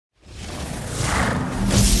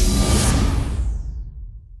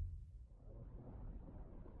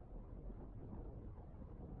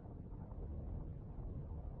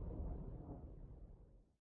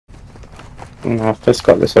No, I've just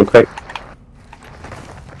got this real quick.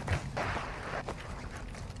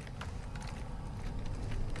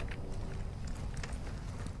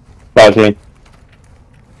 That was me.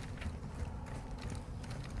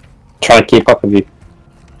 Trying to keep up with you.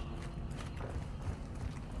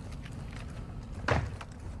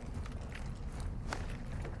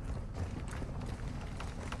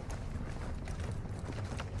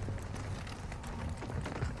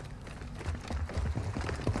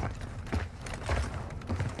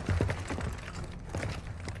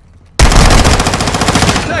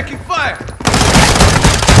 Taking fire!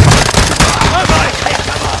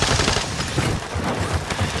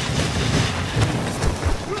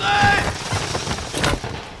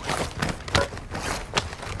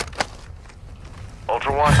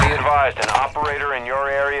 Ultra One, be advised, an operator in your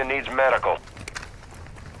area needs medical.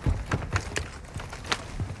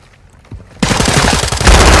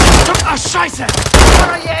 Ah, Scheiße! What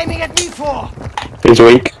are you aiming at me for? He's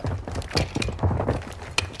weak.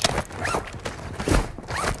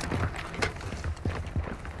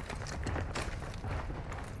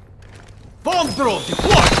 Bomb drone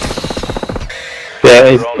deployed!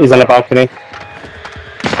 Yeah, he's on the balcony.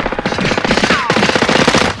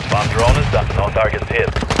 Bomb drone is up, all targets hit.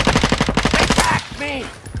 Attack me!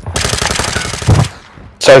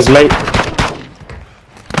 So it's late.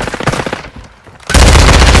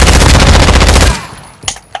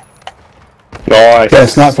 Nice. Getting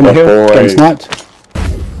sniped from the hill. Getting sniped.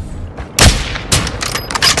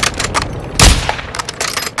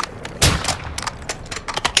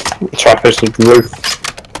 Try to push the roof.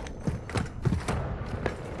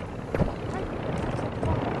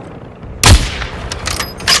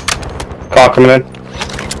 Car coming in.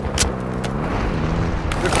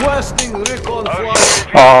 Requesting recon flight.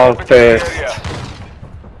 Oh, this.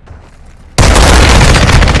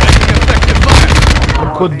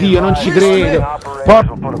 Porco Dio, non ci credo. Operators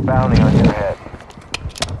will put a bounty on your head.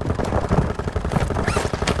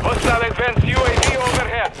 Hostile advanced UAV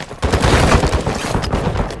overhead.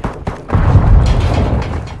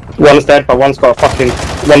 One's dead, but one's got a fucking...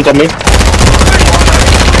 One's on me.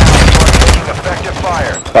 Effective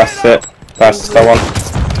fire. That's it. That's the one.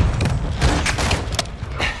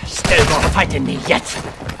 Still not fighting me yet.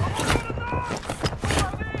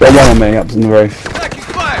 Got one on me up on the roof. Taking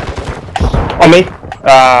fire! On me.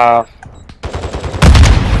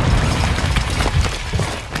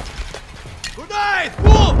 Good night!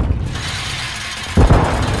 Move!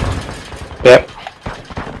 Yep.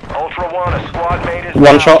 Ultra One, a squad mate is One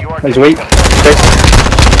down. shot. You are He's weak.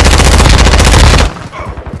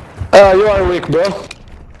 You are weak, bro.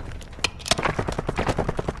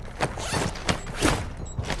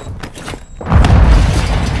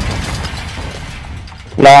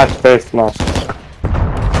 Nice, first, nice.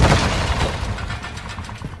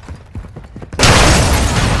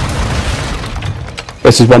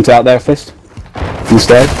 This is one out there, Fist.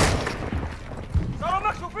 Instead.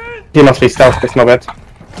 He must be stealth, it's not bad.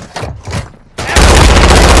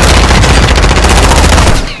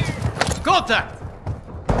 Contact!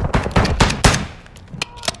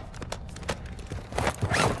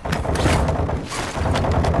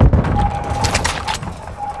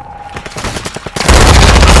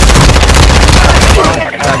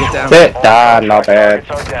 That's it. Ah, not bad.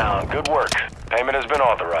 Targets are down. Good work. Payment has been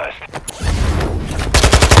authorized.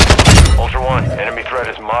 Ultra One, enemy threat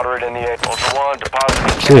is moderate in the air. Ultra One,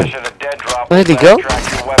 deposit cash at a dead drop. Where'd he go?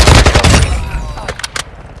 Track your weapon recovery.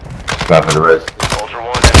 Dropping the wrist. Ultra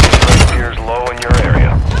One, enemy threat appears low in your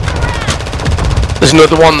area. There's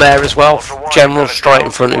another one there as well. Ultra One, General you've got a straight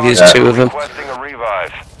in front of you, squad there's two of them. requesting a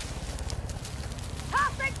revive.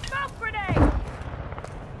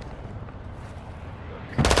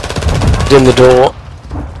 In the door.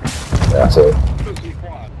 That's it.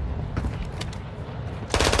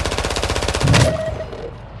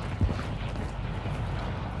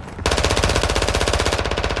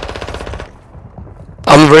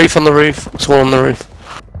 On the roof. There's one on the roof.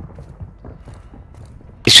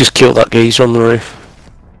 He's just killed that geezer on the roof.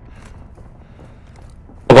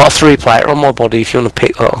 I've got a 3-plater on my body if you want to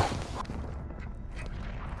pick that up.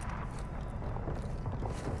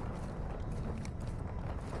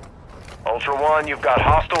 Ultra One, you've got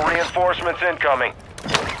hostile reinforcements incoming.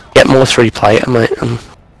 Get more 3-plater, mate.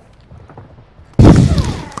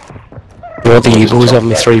 Well, the Eagles have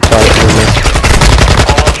me 3-plater on me.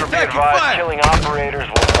 All Ultra be advised, killing operators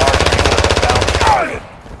will mark you as a bounty target.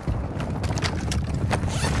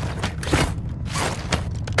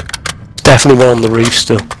 Definitely one on the roof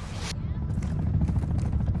still.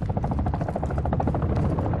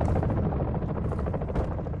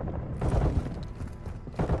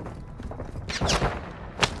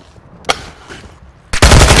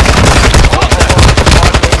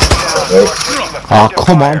 Oh,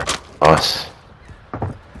 come on. Nice.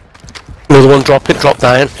 Another one, drop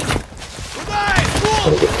down. Trying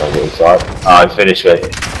to get inside. I finished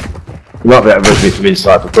it. You might be able to move me from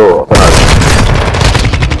inside the door. I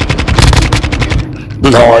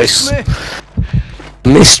don't know. Nice.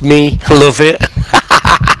 Missed me, love it.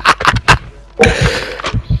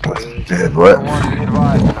 Dead, what? Be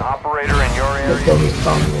advised, an operator in your area.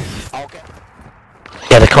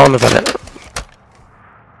 Yeah, they can't have had it.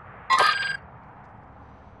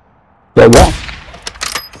 Yeah, what?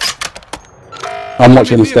 I'm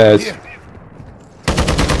watching the stairs.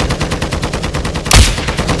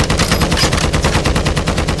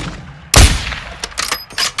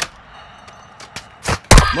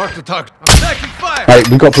 Mark the target. I'm taking fire! Hey,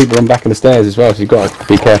 we've got people on back of the stairs as well, so you've got to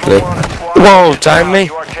be careful here. Whoa, down me.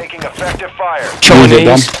 You are taking effective fire.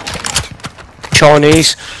 Chinese.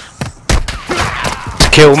 Chinese. To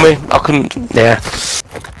kill me. I couldn't. Yeah.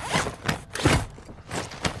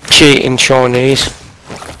 Cheating Chinese.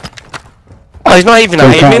 Oh, he's not even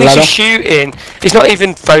Don't count aiming, he's ladder. just shooting. He's not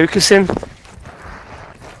even focusing.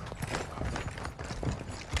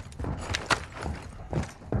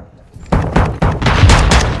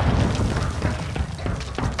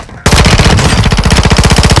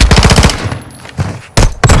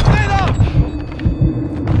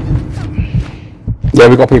 Yeah,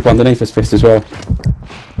 we've got people underneath us, Fist, as well.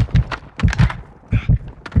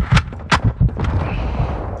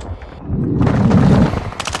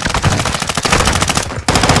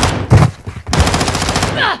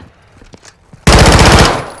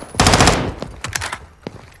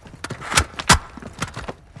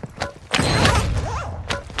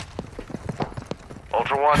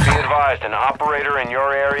 Ultra One, be advised, an operator in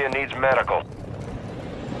your area needs medical.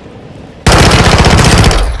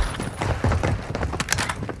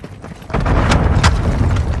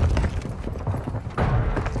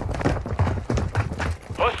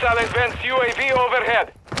 Hostile advanced UAV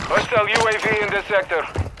overhead. Hostile UAV in this sector.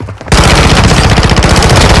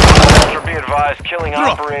 Ultra, be advised, killing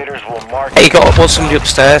operators will mark. Hey, you got was somebody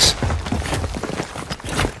upstairs.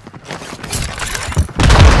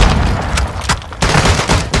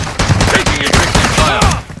 Taking effective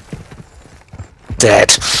fire!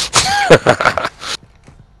 Dead.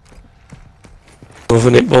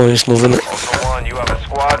 Loving it, boys, loving it. Ultra One, you have a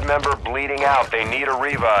squad member bleeding out. They need a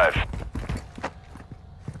revive.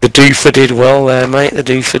 The doofer did well there, mate. The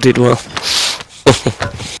doofer did well.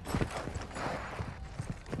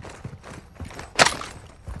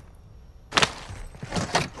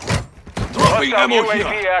 Dropping Hostile ammo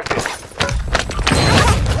UAV here! active.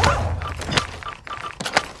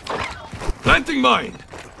 Planting mine!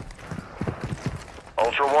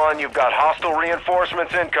 Ultra One, you've got hostile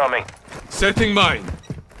reinforcements incoming. Setting mine!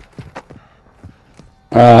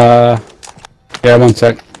 Yeah, 1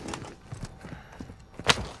 sec.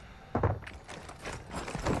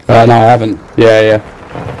 No, I haven't. Yeah.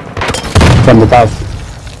 From above.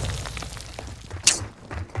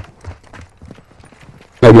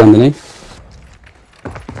 Maybe underneath.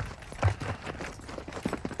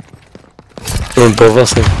 Going above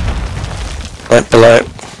us, right below.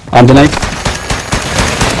 Underneath.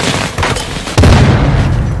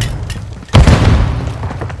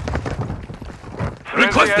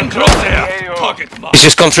 Requesting crosshair! Target mark! He's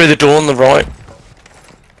just gone through the door on the right.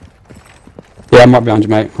 Yeah, I'm right behind you,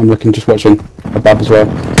 mate. I'm looking, just watching above as well.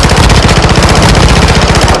 Be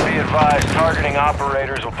advised, targeting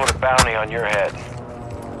operators will put a bounty on your head.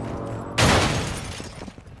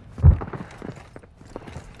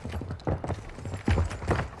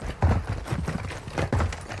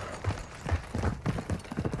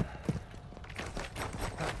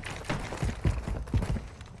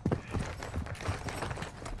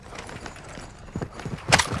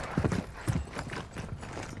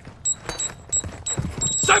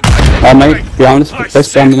 Oh, mate, behind us.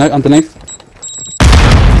 Fist, underneath.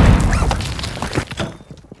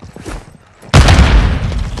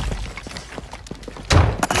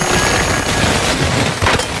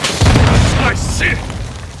 I see!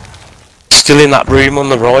 Still in that room on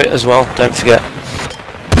the right as well, don't forget.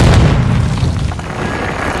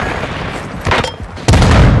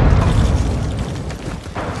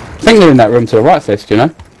 I think they're in that room to the right, Fist, you know?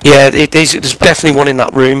 Yeah, there's definitely one in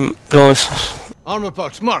that room, guys. Armor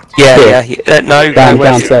box marked! Yeah. No,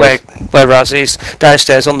 Downstairs. where Raz is.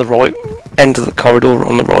 Downstairs on the right end of the corridor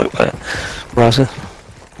on the right where Raz is.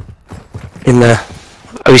 In there.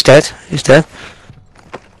 Oh, he's dead. He's dead.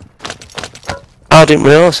 Oh, I didn't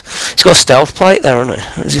realise. He's got a stealth plate there, hasn't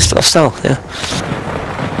he? Is he still a stealth? Yeah.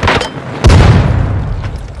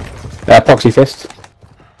 Proxy Fist.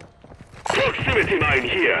 Planting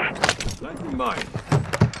mine!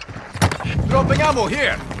 Dropping ammo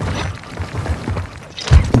here.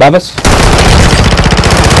 Above us.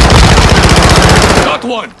 Got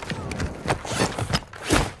one.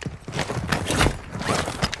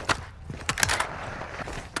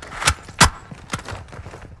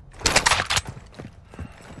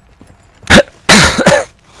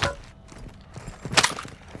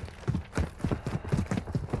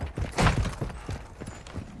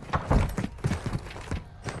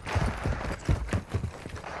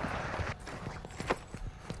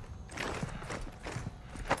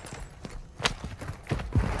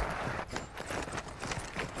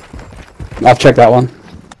 I'll check that one.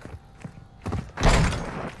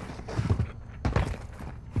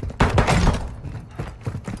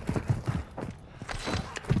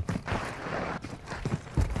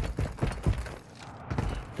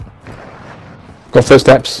 Got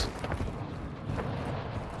footsteps.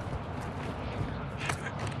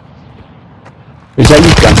 Is that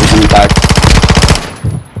you jumping coming back?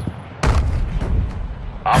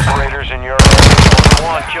 Operators in your area.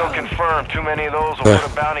 One kill confirmed. Too many of those will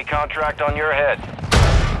put a bounty contract on your head.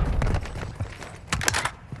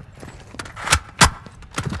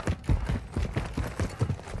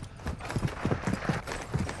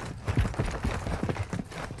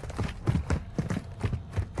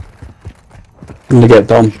 I'm gonna get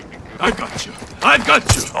Dom. I got you. I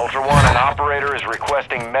got you. Ultra One, an operator is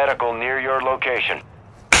requesting medical near your location.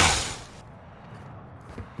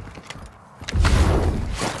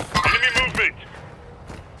 Enemy movement.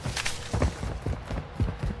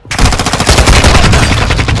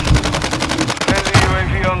 Send the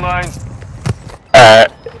UAV online.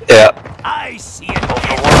 Yeah. I see it.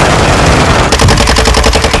 Ultra One,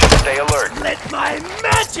 stay alert. Let my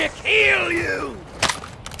magic heal you.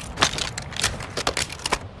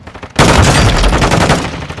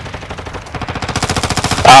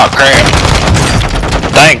 Oh crap.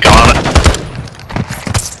 Thank on it.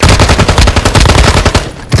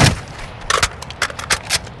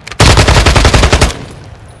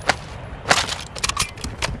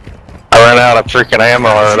 I ran out of freaking ammo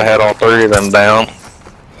and I had all three of them down.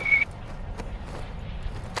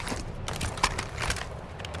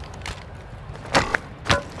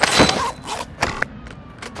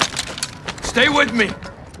 Stay with me.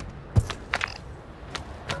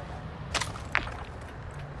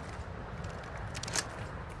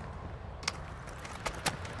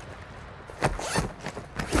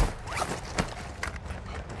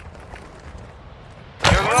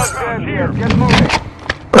 You're not dead here. Get moving.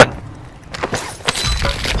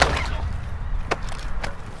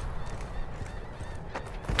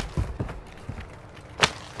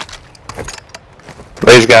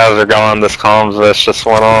 These guys are gone. This comms vest just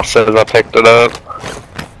went off as soon as I picked it up.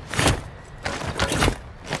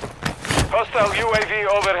 Hostile UAV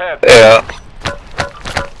overhead. Yeah.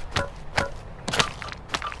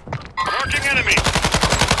 Marking enemy.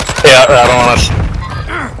 Yeah, right on us.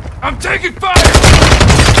 I'm taking fire.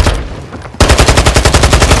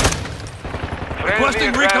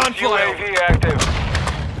 Requesting recon flyover. UAV active.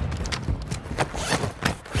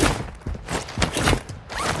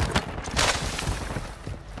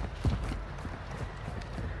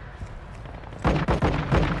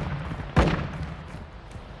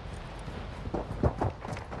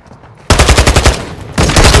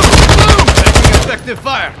 Taking effective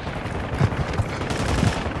fire.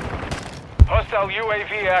 Hostile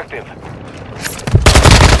UAV active.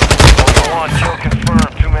 Ultra One, kill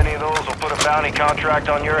confirmed. Too many of those will put a bounty contract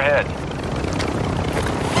on your head.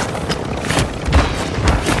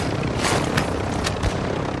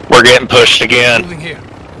 We're getting pushed again. Moving here.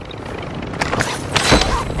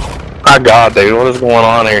 My God, dude, what is going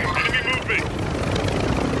on here?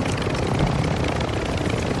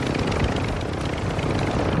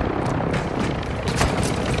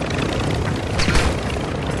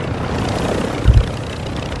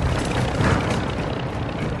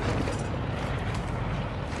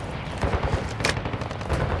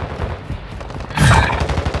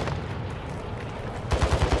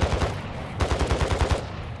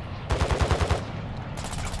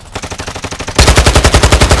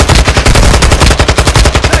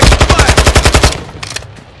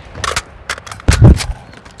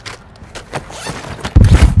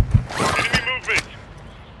 Enemy movement.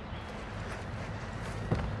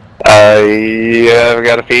 Yeah, we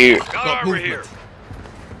got a few. Got movement.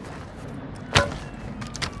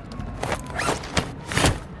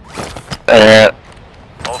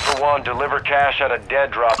 Ultra One, deliver cash at a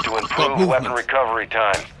dead drop to improve movement. weapon recovery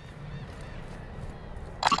time.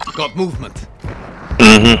 Got movement.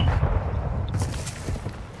 Mm-hmm.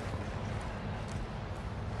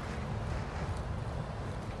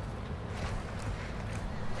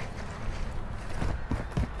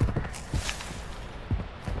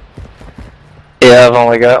 Yeah, I've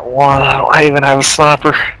only got one. I don't even have a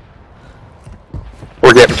sniper.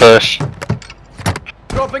 We're getting pushed.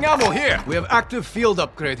 Dropping ammo here. We have active field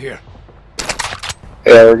upgrade here.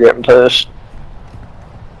 Yeah, we're getting pushed.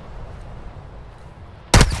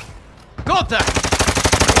 Got that!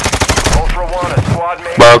 Ultra One, a squad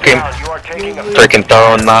mate Broke him. down. You are taking a Freaking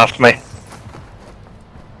throwing knifed me.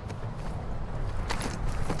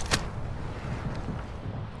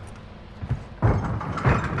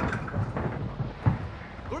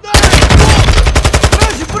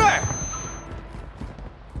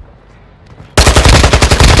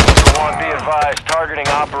 Ultra One, be advised. Targeting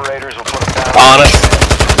operators will put a bounty. Honest.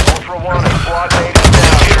 Ultra One, a squad mate is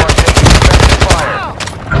down. You are taking effective fire.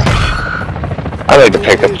 I need to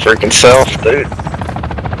pick up freaking self, dude.